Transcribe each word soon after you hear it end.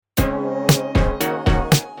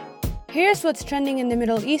Here's what's trending in the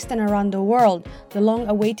Middle East and around the world. The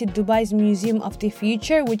long-awaited Dubai's Museum of the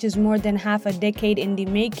Future, which is more than half a decade in the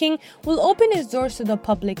making, will open its doors to the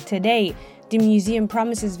public today. The museum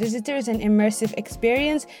promises visitors an immersive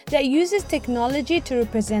experience that uses technology to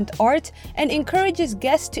represent art and encourages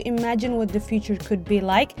guests to imagine what the future could be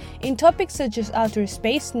like in topics such as outer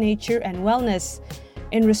space, nature, and wellness.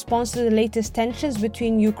 In response to the latest tensions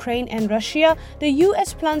between Ukraine and Russia, the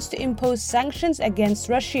US plans to impose sanctions against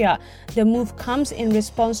Russia. The move comes in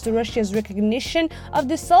response to Russia's recognition of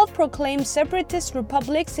the self-proclaimed separatist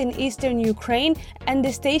republics in eastern Ukraine and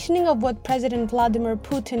the stationing of what President Vladimir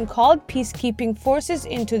Putin called peacekeeping forces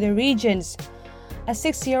into the regions. A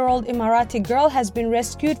 6-year-old Emirati girl has been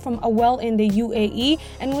rescued from a well in the UAE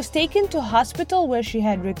and was taken to hospital where she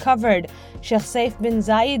had recovered. Sheikh Saif bin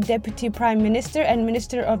Zayed, Deputy Prime Minister and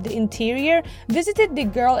Minister of the Interior, visited the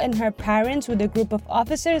girl and her parents with a group of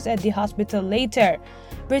officers at the hospital later.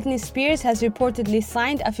 Britney Spears has reportedly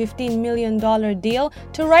signed a $15 million deal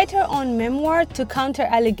to write her own memoir to counter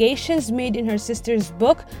allegations made in her sister's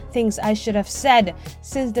book, Things I Should Have Said.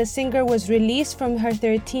 Since the singer was released from her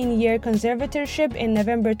 13-year conservatorship in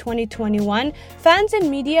November 2021, fans and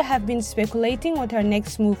media have been speculating what her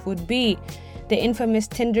next move would be. The infamous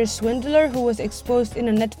Tinder swindler, who was exposed in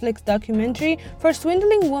a Netflix documentary for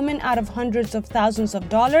swindling women out of hundreds of thousands of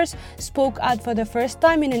dollars, spoke out for the first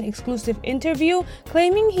time in an exclusive interview,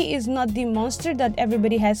 claiming he is not the monster that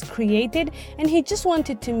everybody has created and he just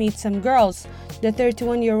wanted to meet some girls. The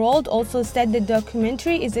 31-year-old also said the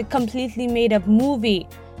documentary is a completely made-up movie.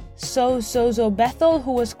 Zoe Bethel,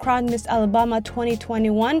 who was crowned Miss Alabama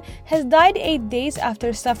 2021, has died 8 days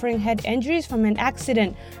after suffering head injuries from an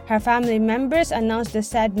accident. Her family members announced the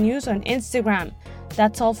sad news on Instagram.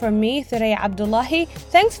 That's all from me, Thuraya Abdullahi.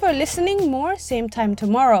 Thanks for listening. More same time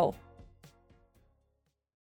tomorrow.